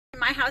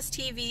Myhouse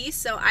TV.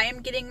 So I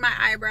am getting my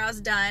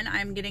eyebrows done.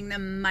 I'm getting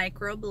them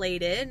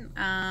microbladed.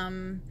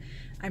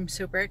 I'm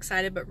super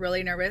excited but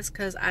really nervous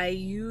because I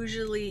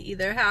usually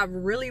either have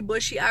really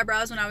bushy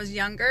eyebrows when I was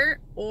younger,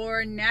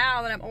 or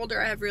now that I'm older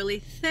I have really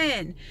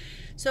thin.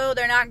 So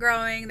they're not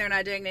growing, they're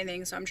not doing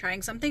anything, so I'm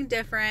trying something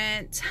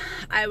different.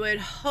 I would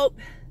hope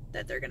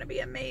that they're gonna be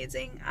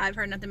amazing. I've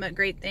heard nothing but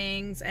great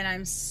things and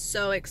I'm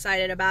so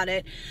excited about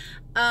it.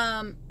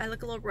 I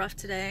look a little rough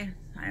today.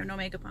 I have no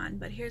makeup on,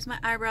 but here's my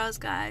eyebrows,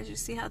 guys. You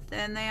see how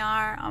thin they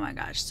are? Oh my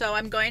gosh. So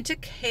I'm going to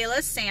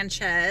Keyla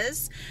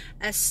Sanchez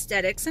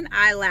Aesthetics and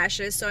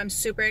Eyelashes, so I'm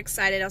super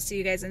excited. I'll see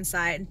you guys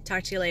inside.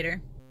 Talk to you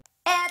later.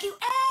 Have you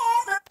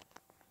ever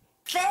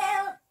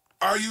felt?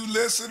 Are you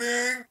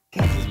listening?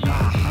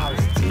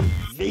 Myhouse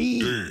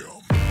TV.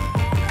 Damn.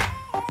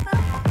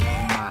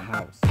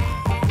 Myhouse.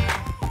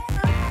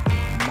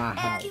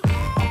 Myhouse.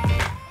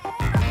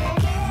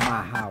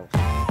 Myhouse.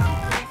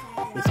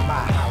 It's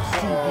Myhouse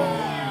TV.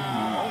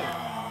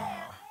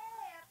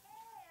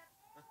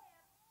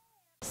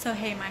 So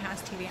hey,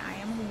 Myhouse TV, I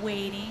am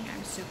waiting.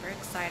 I'm super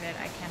excited.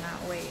 I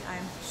cannot wait.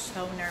 I'm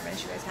so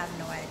nervous. You guys have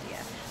no idea.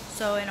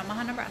 So in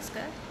Omaha,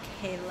 Nebraska,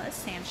 Keyla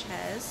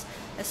Sanchez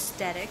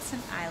Aesthetics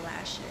and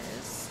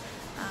Eyelashes.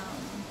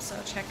 So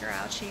check her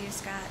out.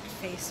 She's got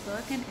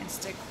Facebook and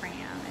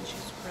Instagram, and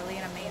she's really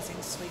an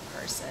amazing, sweet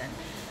person.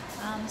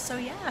 So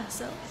yeah,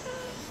 so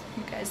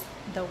you guys,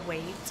 the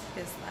weight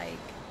is like,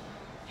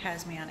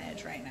 has me on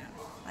edge right now.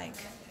 Like,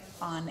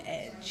 on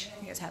edge.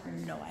 You guys have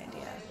no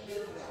idea.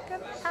 Look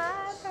at my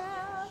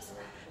eyebrows.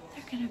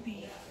 They're gonna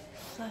be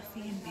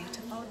fluffy and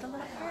beautiful with a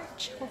little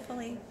arch,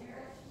 hopefully.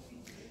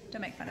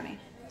 Don't make fun of me.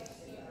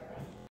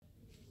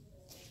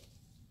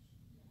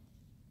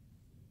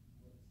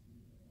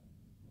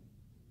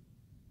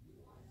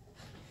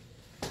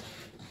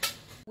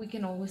 We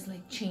can always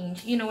like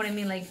change, you know what I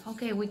mean? Like,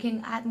 okay, we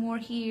can add more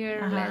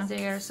here, less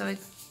there. So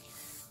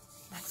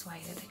that's why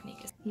the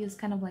technique is use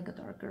kind of like a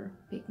darker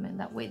pigment.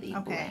 That way they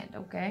blend,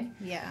 okay?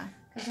 Yeah.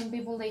 Because some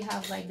people, they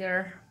have like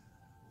their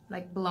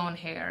like blonde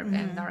hair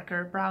and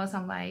darker brows.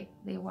 I'm like,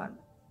 they want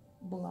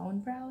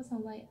blonde brows.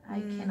 I'm like, I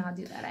cannot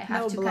do that. I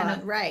have to blonde.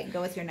 kind of Right, go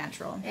with your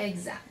natural.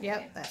 Exactly.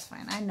 Yep, that's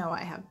fine. I know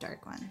I have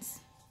dark ones.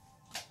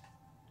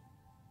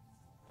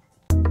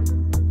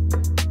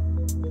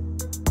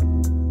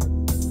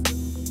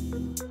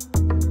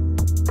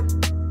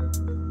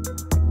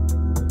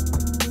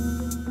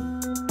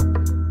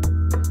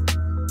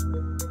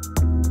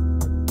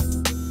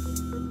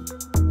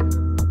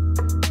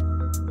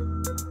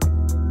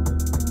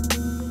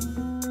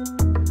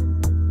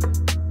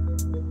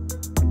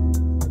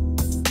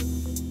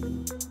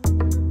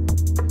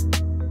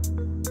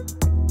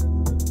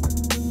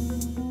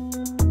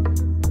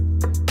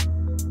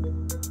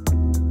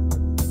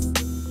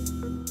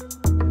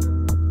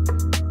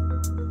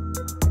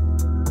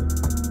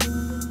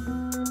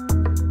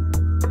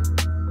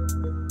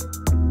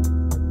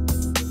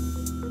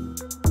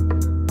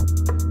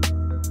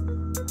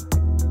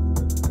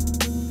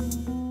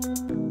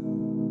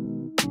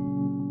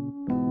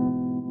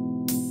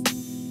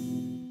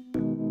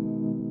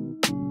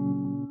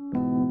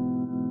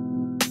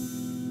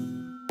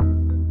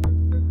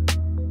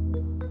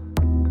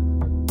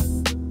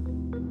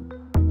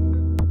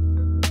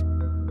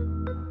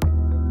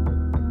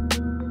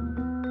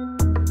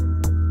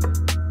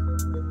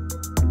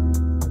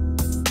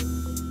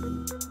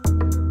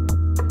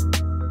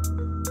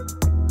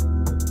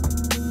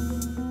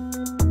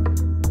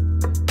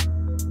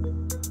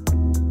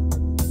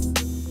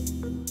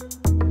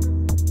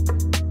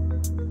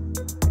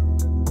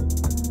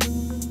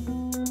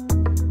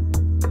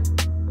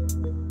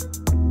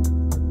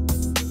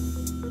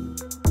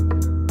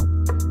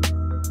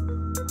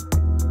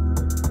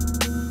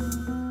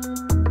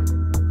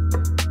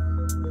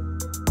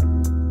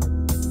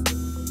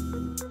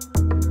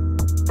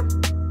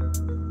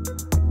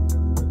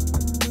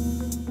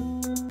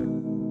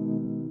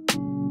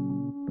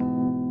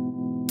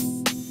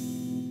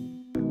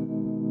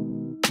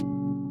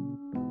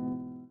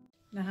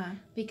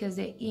 because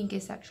the ink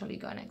is actually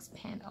gonna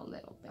expand a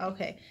little bit.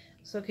 Okay,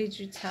 so could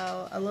you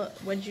tell a little,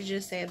 what did you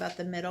just say about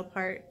the middle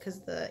part, because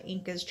the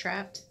ink is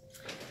trapped?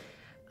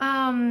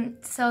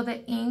 So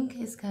the ink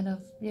is kind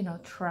of, you know,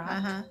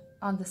 trapped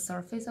on the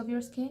surface of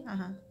your skin.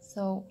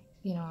 So,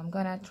 you know, I'm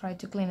gonna try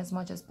to clean as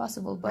much as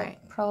possible,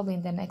 but probably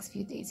in the next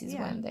few days is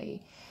when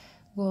they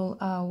will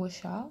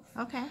wash off.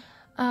 Okay.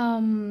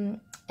 And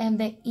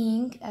the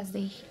ink,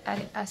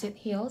 as it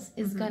heals,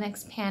 is gonna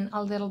expand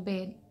a little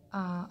bit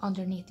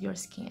underneath your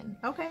skin.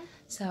 Okay.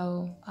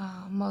 So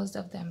most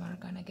of them are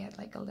gonna get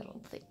like a little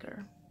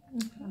thicker.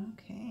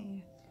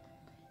 Okay.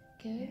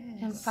 Good.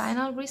 And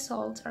final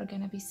results are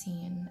gonna be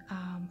seen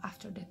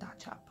after the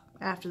touch-up.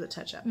 After the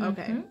touch-up.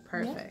 Okay.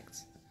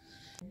 Perfect.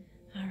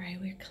 All right,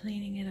 we're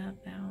cleaning it up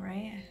now,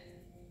 right?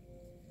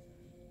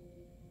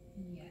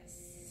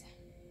 Yes.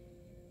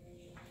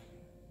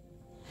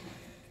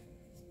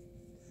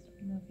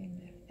 Removing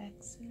the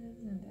excess,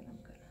 and then I'm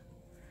gonna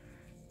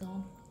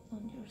go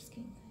on your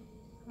skin.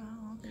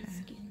 Oh, okay.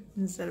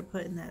 Instead of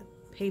putting that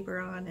paper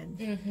on and...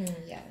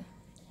 Yeah.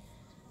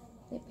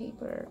 the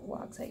paper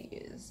wax I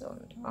use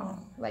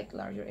on like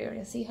larger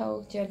areas. See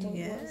how gentle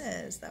it was?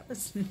 Yes, that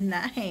was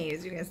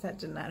nice. You guys, that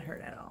did not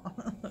hurt at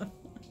all.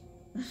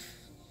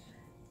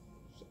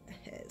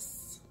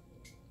 Yes.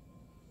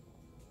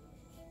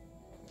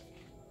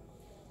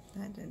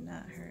 That did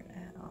not hurt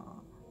at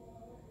all.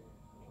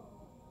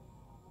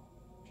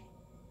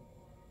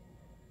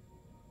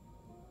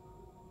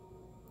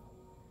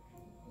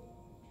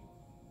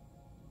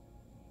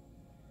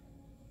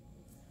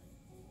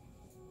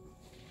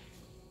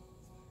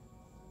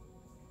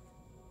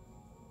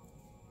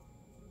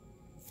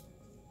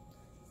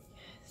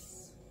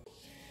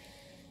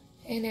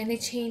 And any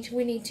change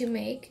we need to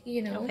make,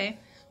 you know, Okay.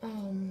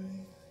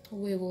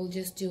 We will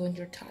just do on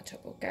your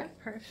touch-up, okay?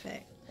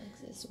 Perfect.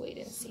 Let's just wait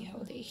and see how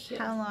they heal.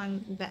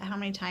 How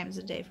many times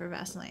a day for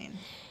Vaseline?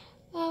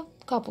 A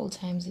couple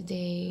times a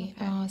day,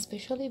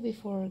 especially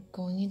before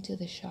going into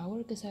the shower,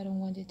 because I don't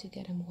want it to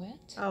get them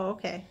wet. Oh,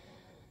 okay.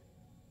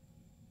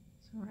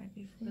 So right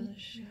before the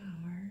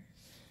shower.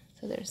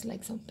 So there's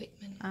like some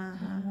pigment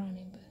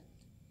running, but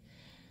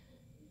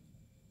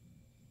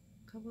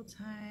A couple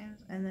times,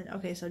 and then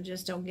okay, so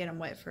just don't get them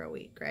wet for a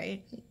week,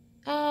 right?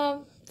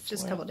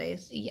 Just a couple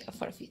days. Yeah,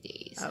 for a few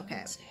days. Okay. I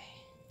would say.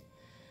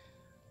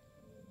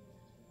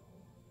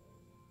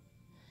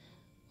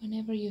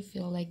 Whenever you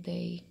feel like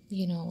they,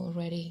 you know,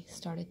 already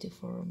started to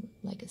form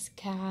like a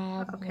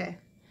scab. Okay.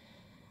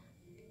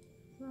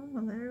 Oh,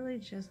 literally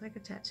just like a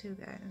tattoo,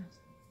 guys.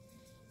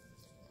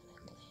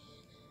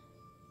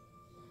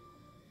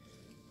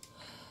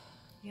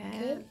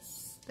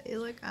 Yes, they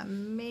look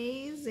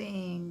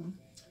amazing.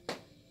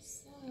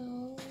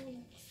 So.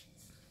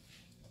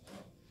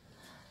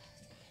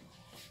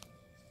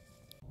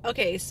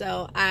 Okay,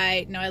 so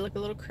I know I look a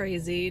little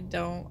crazy.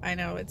 I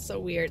know it's so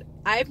weird.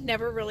 I've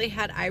never really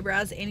had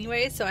eyebrows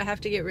anyway, so I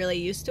have to get really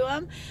used to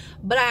them.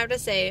 But I have to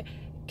say,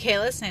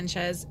 Keyla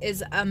Sanchez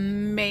is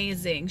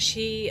amazing.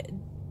 She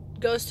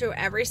goes through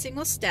every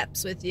single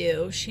steps with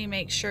you. She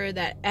makes sure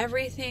that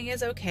everything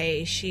is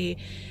okay. She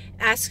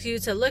asks you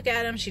to look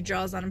at them. She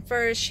draws on them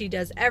first. She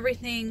does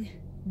everything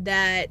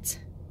that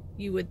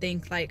you would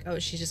think like, oh,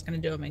 she's just gonna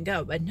do them and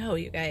go. But no,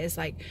 you guys,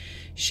 like,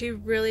 she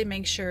really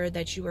makes sure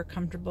that you are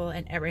comfortable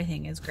and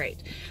everything is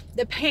great.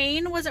 The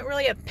pain wasn't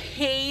really a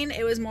pain.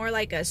 It was more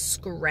like a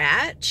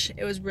scratch.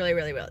 It was really,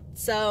 really, really.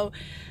 So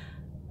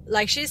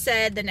like she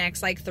said, the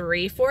next like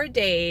 3-4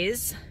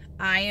 days,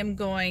 I am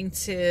going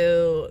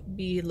to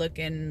be look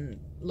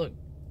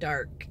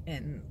dark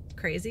and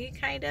crazy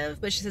kind of,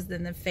 but she says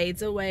then it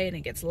fades away and it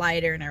gets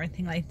lighter and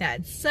everything like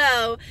that.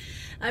 So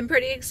I'm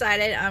pretty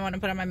excited. I want to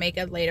put on my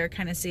makeup later,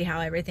 kind of see how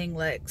everything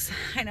looks.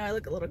 I know I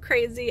look a little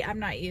crazy. I'm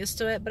not used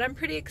to it, but I'm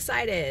pretty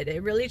excited.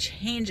 It really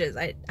changes.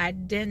 I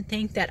didn't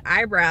think that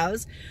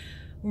eyebrows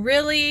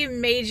really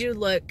made you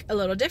look a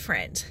little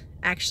different,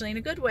 actually in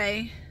a good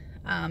way.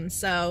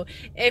 So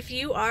if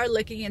you are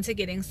looking into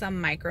getting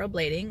some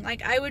microblading,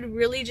 like, I would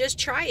really just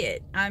try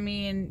it. I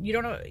mean,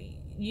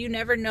 you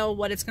never know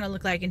what it's going to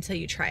look like until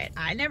you try it.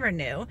 I never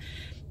knew.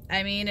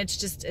 I mean,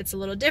 it's a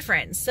little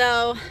different.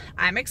 So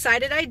I'm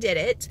excited I did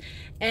it.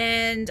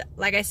 And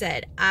like I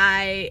said,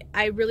 I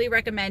really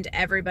recommend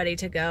everybody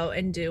to go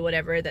and do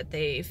whatever that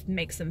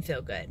makes them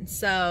feel good.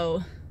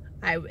 So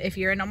if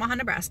you're in Omaha,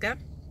 Nebraska,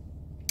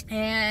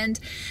 and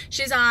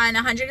she's on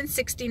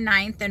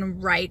 169th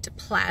and Wright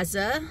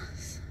Plaza,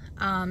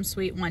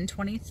 Suite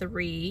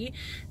 123.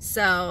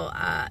 So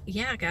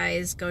yeah,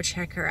 guys, go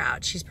check her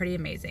out. She's pretty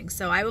amazing.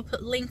 So I will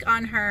put link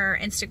on her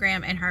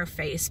Instagram and her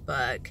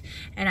Facebook,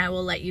 and I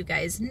will let you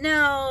guys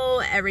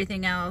know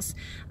everything else.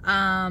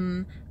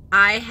 I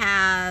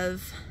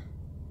have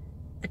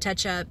a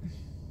touch-up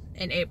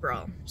in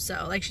April,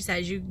 so like she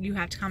says, you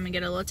have to come and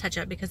get a little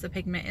touch-up because the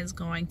pigment is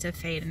going to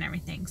fade and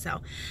everything. So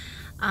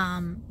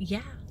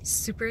yeah,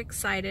 super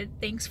excited.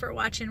 Thanks for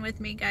watching with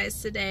me,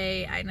 guys,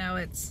 today. I know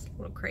it's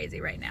a little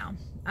crazy right now.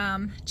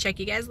 Check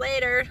you guys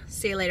later.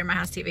 See you later,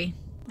 Myhouse TV.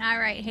 All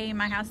right, hey,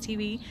 Myhouse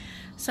TV.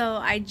 So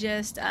I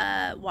just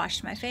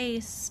washed my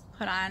face,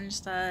 put on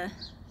just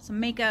some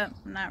makeup.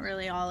 I'm not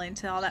really all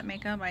into all that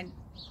makeup. I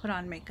put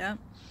on makeup.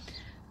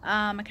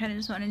 I kind of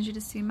just wanted you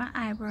to see my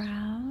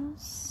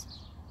eyebrows.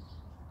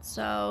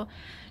 So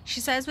she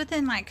says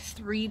within like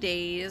 3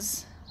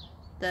 days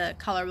the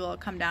color will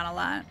come down a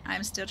lot.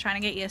 I'm still trying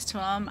to get used to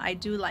them. I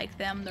do like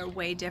them. They're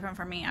way different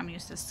from me. I'm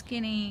used to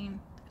skinny.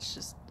 It's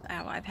just,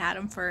 I've had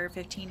them for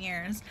 15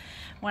 years.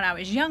 When I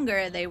was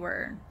younger, they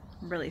were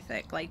really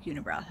thick, like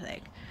unibrow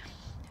thick.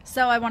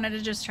 So I wanted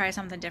to just try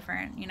something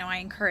different. You know, I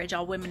encourage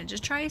all women to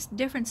just try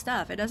different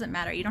stuff. It doesn't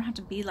matter. You don't have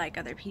to be like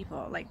other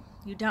people. Like,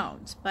 you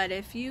don't. But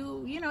if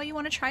you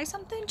want to try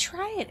something,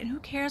 try it. And who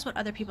cares what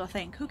other people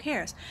think? Who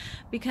cares?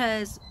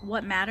 Because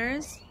what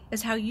matters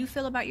is how you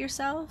feel about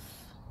yourself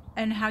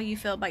and how you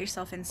feel about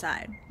yourself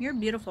inside. You're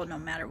beautiful no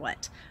matter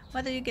what.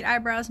 Whether you get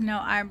eyebrows, no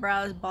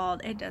eyebrows,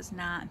 bald, it does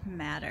not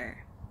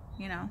matter.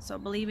 You know, so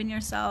believe in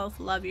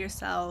yourself, love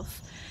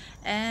yourself.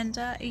 And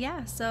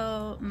yeah,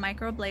 so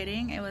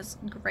microblading, it was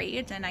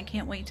great, and I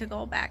can't wait to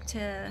go back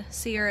to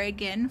see her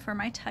again for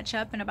my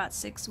touch-up in about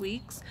 6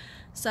 weeks.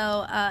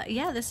 So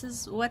yeah, this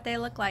is what they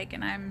look like,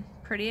 and I'm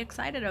pretty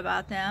excited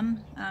about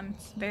them.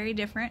 It's very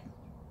different.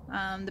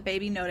 The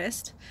baby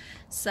noticed.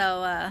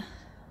 So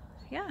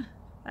yeah,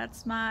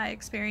 that's my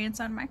experience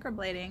on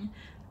microblading.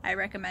 I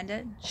recommend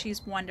it.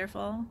 She's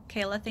wonderful.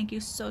 Kayla, thank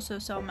you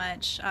so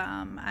much.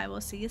 I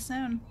will see you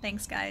soon.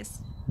 Thanks,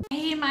 guys.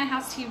 Hey,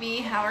 Myhouse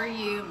TV, how are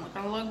you? I'm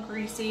looking a little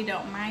greasy,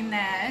 don't mind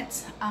that.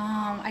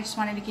 I just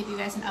wanted to give you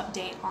guys an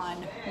update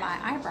on my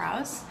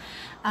eyebrows.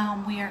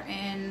 We are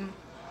in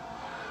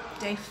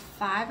day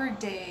 5 or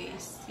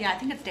days, yeah, I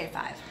think it's day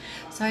 5.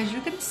 So as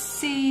you can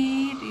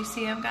see, do you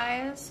see them,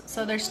 guys?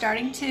 So they're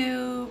starting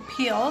to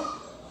peel.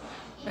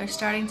 They're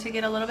starting to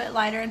get a little bit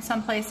lighter in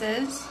some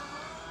places.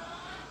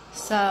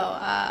 So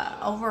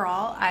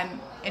overall, I'm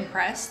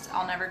impressed.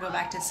 I'll never go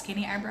back to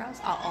skinny eyebrows.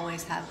 I'll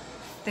always have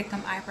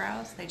thickum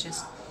eyebrows. They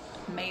just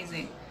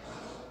amazing.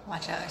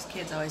 Watch out, there's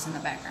kids always in the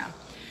background.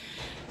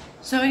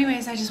 So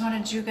anyways, I just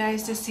wanted you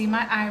guys to see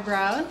my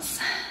eyebrows,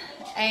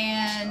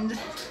 and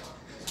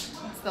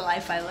it's the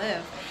life I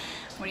live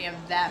when you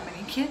have that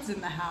many kids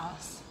in the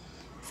house.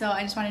 So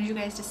I just wanted you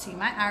guys to see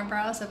my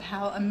eyebrows of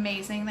how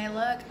amazing they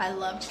look. I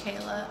loved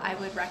Kayla. I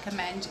would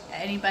recommend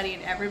anybody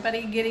and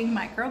everybody getting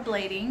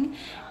microblading,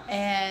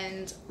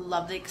 and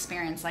love the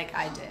experience like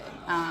I did.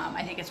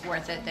 I think it's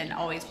worth it than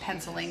always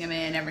penciling them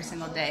in every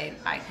single day.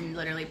 I can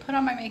literally put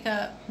on my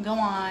makeup, go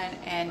on,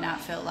 and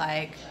not feel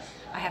like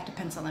I have to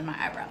pencil in my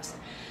eyebrows.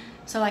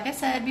 So like I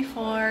said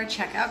before,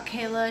 check out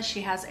Kayla.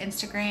 She has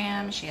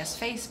Instagram, she has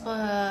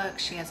Facebook,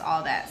 she has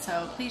all that.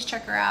 So please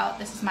check her out.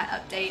 This is my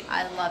update.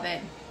 I love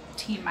it.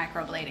 Team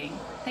microblading.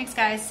 Thanks,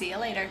 guys. See you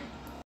later.